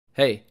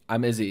Hey,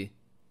 I'm Izzy,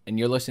 and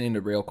you're listening to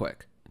Real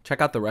Quick.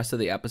 Check out the rest of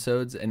the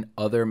episodes and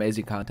other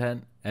amazing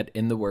content at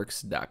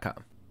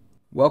intheworks.com.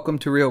 Welcome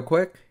to Real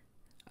Quick.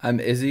 I'm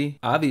Izzy,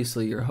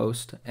 obviously your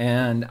host,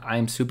 and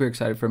I'm super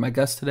excited for my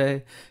guest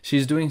today.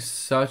 She's doing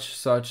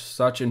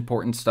such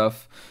important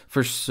stuff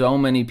for so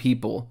many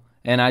people,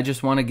 and I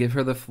just want to give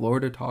her the floor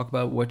to talk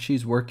about what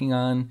she's working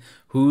on,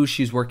 who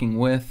she's working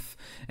with,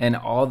 and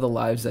all the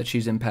lives that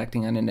she's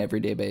impacting on an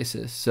everyday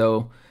basis.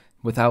 So,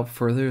 without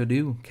further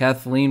ado,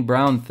 Kathleen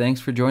Brown, thanks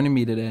for joining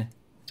me today.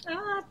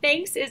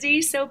 Thanks, Izzy.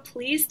 So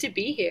pleased to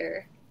be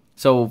here.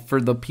 So,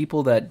 for the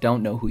people that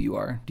don't know who you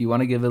are, do you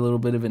want to give a little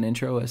bit of an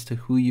intro as to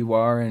who you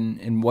are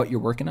and what you're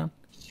working on?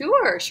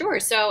 Sure.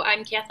 So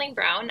I'm Kathleen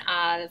Brown,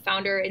 the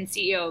founder and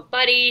CEO of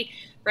Buddhi.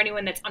 For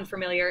anyone that's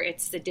unfamiliar,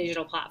 it's the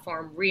digital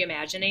platform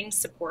reimagining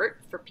support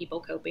for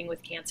people coping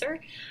with cancer.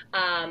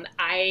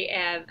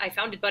 I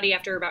founded Buddhi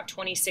after about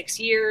 26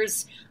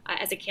 years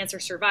as a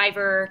cancer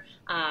survivor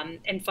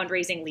and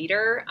fundraising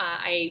leader.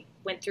 I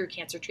went through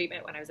cancer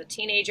treatment when I was a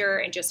teenager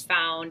and just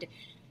found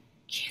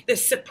the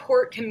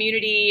support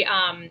community,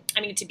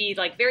 to be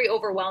like very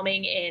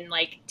overwhelming in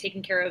like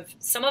taking care of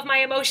some of my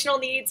emotional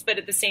needs, but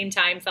at the same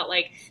time felt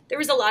like there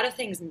was a lot of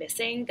things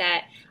missing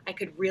that I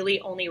could really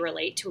only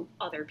relate to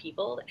other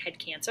people that had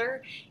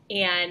cancer.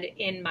 And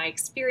in my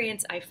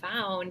experience, I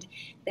found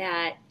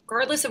that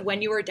regardless of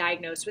when you were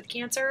diagnosed with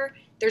cancer,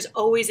 there's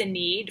always a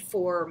need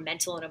for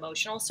mental and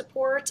emotional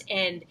support.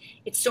 And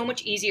it's so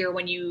much easier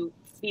when you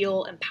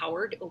feel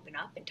empowered to open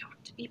up and talk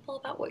to people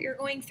about what you're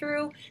going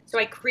through. So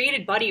I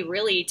created Buddhi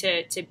really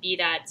to be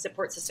that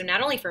support system,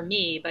 not only for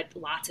me, but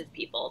lots of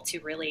people to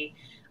really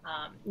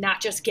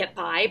not just get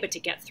by, but to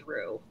get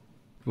through.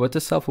 What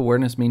does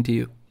self-awareness mean to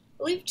you? I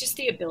believe just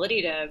the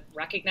ability to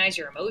recognize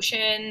your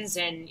emotions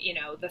and,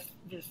 the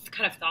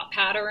kind of thought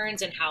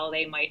patterns and how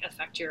they might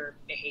affect your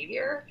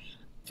behavior.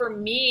 For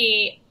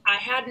me, I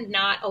had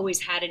not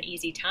always had an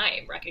easy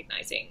time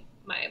recognizing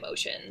my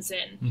emotions.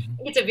 And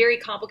it's a very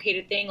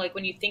complicated thing. Like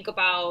when you think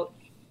about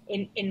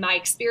in my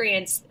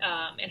experience,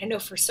 and I know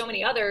for so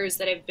many others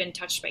that have been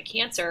touched by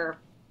cancer,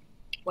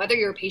 whether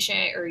you're a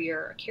patient or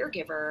you're a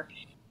caregiver,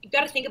 you've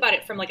got to think about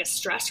it from like a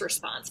stress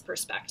response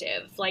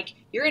perspective. Like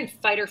you're in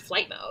fight or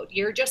flight mode.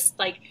 You're just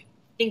like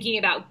thinking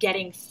about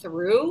getting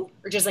through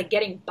or just like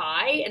getting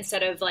by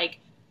instead of like,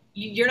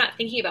 you're not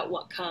thinking about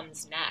what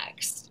comes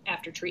next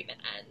after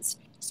treatment ends.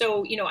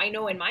 So, I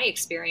know in my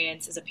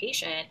experience as a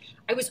patient,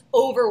 I was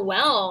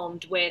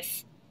overwhelmed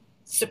with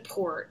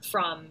support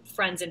from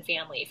friends and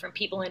family, from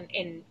people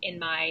in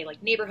my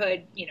like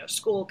neighborhood,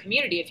 school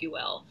community, if you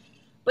will.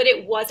 But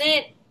it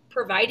wasn't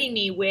providing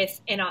me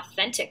with an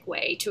authentic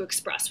way to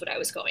express what I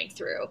was going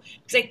through.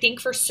 Because I think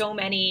for so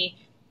many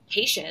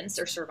patients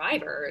or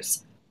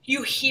survivors,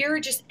 you hear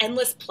just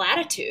endless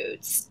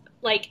platitudes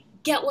like,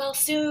 get well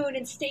soon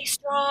and stay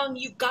strong,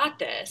 you got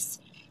this.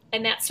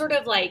 And that sort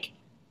of like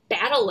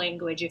battle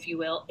language, if you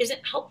will,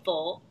 isn't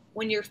helpful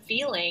when you're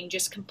feeling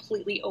just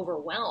completely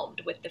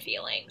overwhelmed with the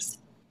feelings.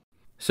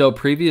 So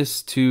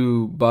previous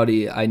to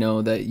Buddy, I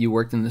know that you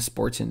worked in the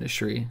sports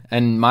industry,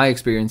 and my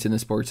experience in the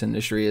sports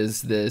industry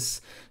is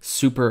this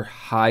super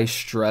high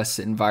stress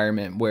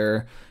environment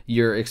where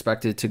you're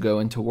expected to go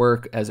into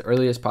work as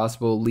early as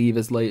possible, leave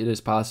as late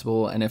as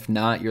possible, and if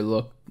not,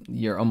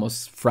 you're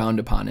almost frowned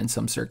upon in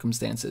some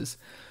circumstances.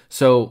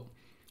 So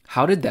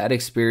how did that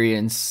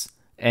experience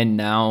and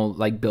now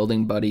like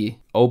building Buddy,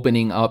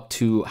 opening up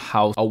to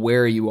how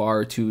aware you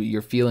are to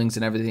your feelings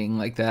and everything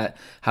like that,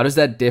 how does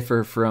that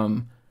differ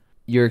from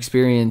your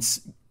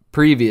experience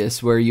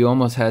previous where you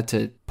almost had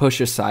to push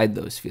aside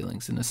those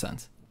feelings in a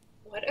sense?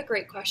 What a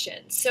great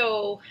question.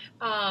 So,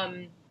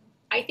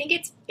 I think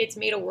it's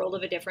made a world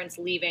of a difference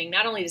leaving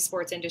not only the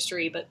sports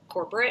industry but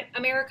corporate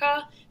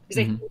America,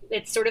 because I think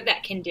it's sort of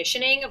that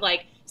conditioning of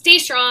like stay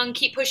strong,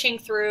 keep pushing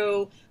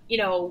through,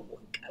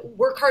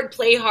 work hard,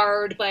 play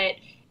hard, but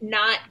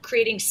not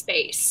creating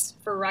space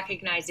for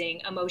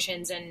recognizing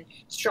emotions and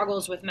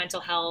struggles with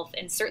mental health,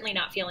 and certainly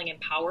not feeling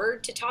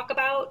empowered to talk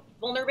about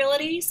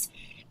vulnerabilities.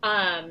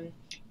 And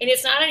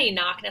it's not any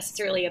knock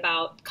necessarily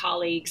about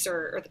colleagues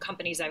or the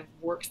companies I've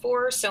worked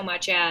for so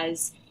much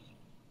as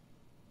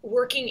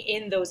working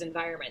in those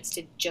environments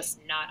to just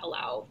not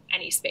allow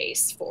any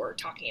space for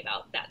talking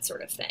about that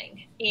sort of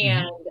thing.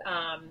 And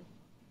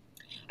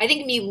I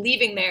think me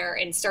leaving there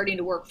and starting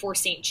to work for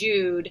St.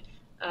 Jude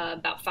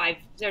about I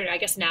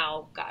guess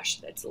now,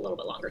 gosh, that's a little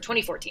bit longer,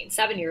 2014,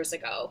 7 years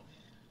ago,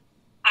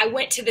 I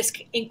went to this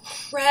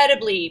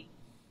incredibly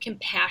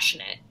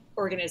compassionate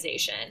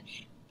organization,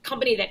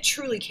 company that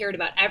truly cared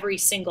about every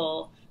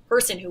single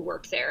person who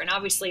worked there and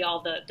obviously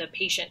all the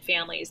patient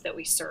families that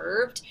we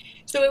served.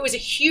 So it was a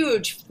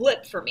huge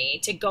flip for me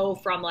to go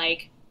from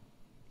like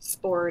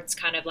sports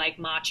kind of like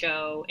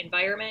macho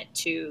environment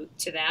to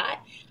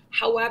that.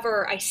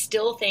 However, I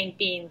still think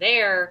being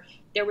there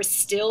was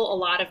still a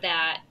lot of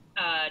that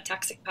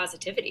toxic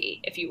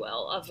positivity, if you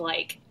will, of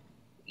like,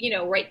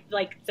 right,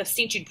 like the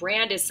St. Jude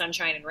brand is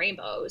sunshine and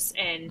rainbows.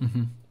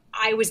 And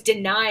I was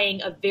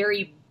denying a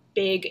very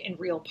big and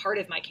real part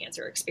of my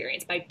cancer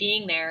experience by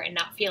being there and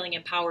not feeling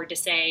empowered to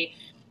say,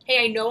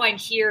 hey, I know I'm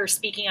here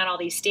speaking on all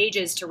these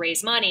stages to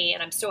raise money,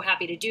 and I'm so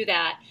happy to do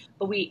that,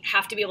 but we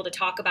have to be able to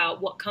talk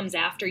about what comes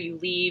after you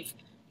leave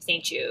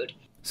St. Jude.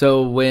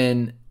 So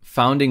when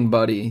founding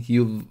Buddhi,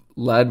 you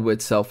led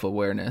with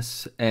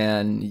self-awareness,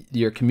 and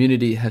your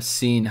community has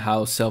seen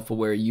how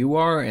self-aware you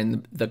are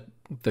and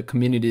the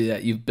community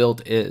that you've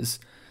built is.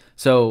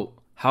 So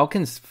how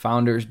can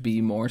founders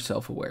be more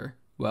self-aware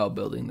while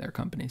building their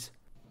companies?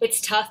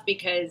 It's tough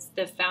because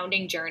the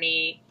founding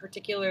journey,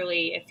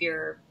 particularly if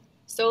you're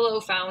solo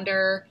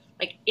founder,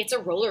 like it's a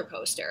roller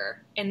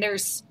coaster, and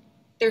there's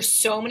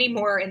so many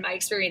more, in my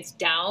experience,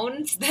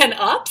 downs than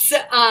ups.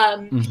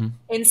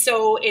 And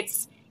so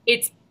it's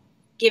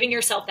giving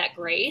yourself that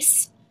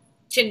grace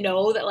to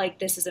know that like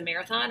this is a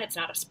marathon, it's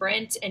not a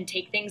sprint, and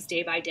take things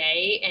day by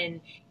day.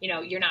 And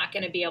you're not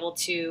going to be able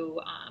to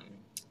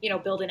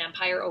build an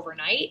empire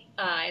overnight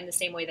in the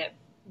same way that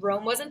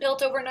Rome wasn't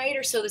built overnight,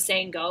 or so the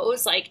saying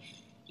goes. Like,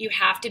 you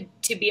have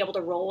to be able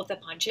to roll with the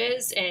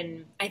punches.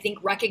 And I think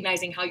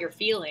recognizing how you're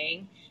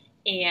feeling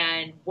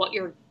and what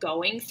you're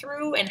going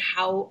through and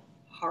how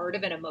hard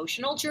of an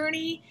emotional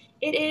journey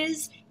it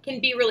is can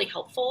be really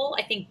helpful.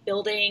 I think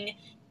building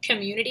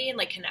community and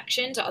like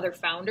connection to other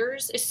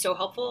founders is so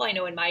helpful. I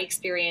know in my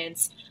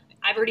experience,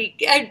 I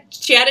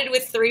chatted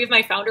with 3 of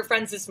my founder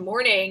friends this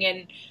morning,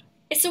 and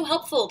it's so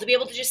helpful to be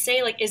able to just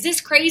say like, is this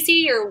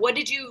crazy? Or what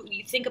did you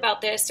think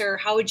about this? Or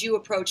how would you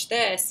approach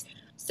this?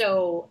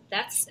 So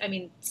that's,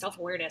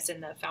 self-awareness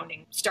in the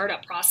founding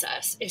startup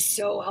process is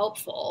so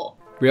helpful.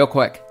 Real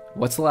quick,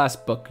 what's the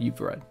last book you've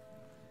read?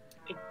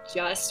 I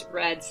just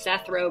read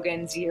Seth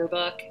Rogen's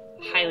Yearbook.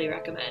 Highly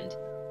recommend.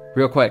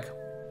 Real quick,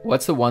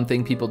 what's the one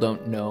thing people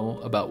don't know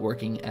about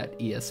working at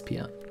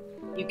ESPN?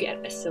 You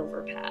get a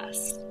silver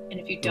pass. And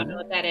if you don't know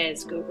what that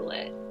is, Google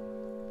it.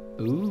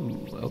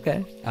 Ooh,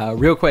 okay.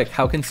 Real quick,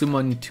 how can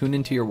someone tune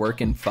into your work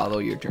and follow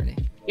your journey?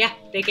 Yeah,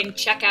 they can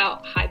check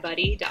out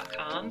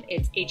hibuddy.com.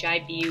 It's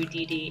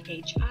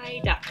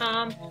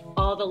HIBUDDHI.com.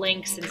 All the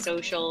links and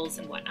socials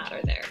and whatnot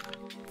are there.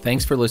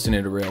 Thanks for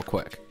listening to Real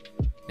Quick.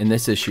 In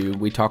this issue,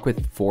 we talk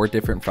with 4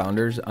 different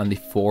founders on the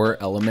 4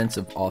 elements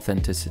of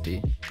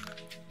authenticity.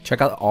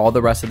 Check out all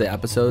the rest of the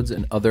episodes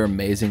and other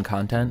amazing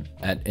content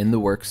at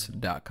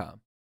intheworks.com.